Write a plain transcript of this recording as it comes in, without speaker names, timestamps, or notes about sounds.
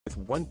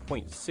With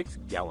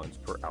 1.6 gallons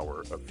per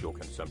hour of fuel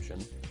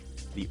consumption,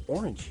 the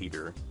orange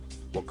heater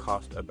will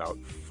cost about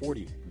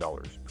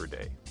 $40 per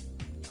day.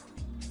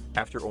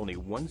 After only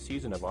one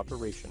season of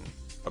operation,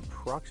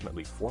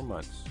 approximately 4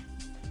 months,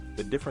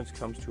 the difference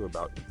comes to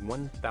about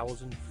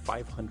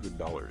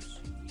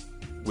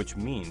 $1,500, which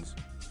means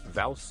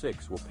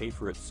VAL6 will pay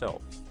for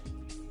itself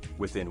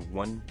within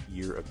 1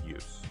 year of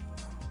use.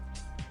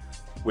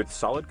 With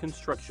solid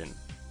construction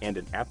and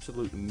an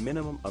absolute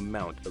minimum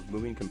amount of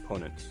moving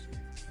components,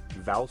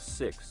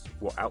 VAL6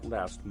 will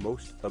outlast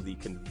most of the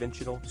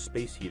conventional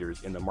space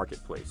heaters in the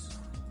marketplace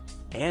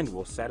and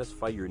will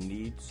satisfy your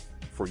needs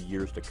for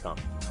years to come.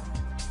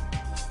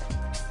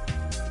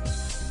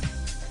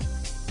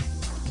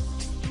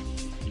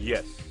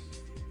 Yes,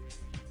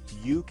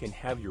 you can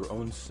have your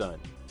own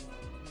sun,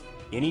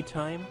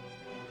 anytime,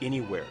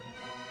 anywhere.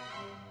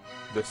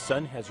 The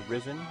sun has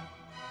risen,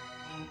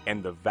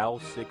 and the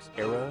VAL6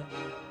 era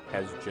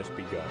has just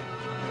begun.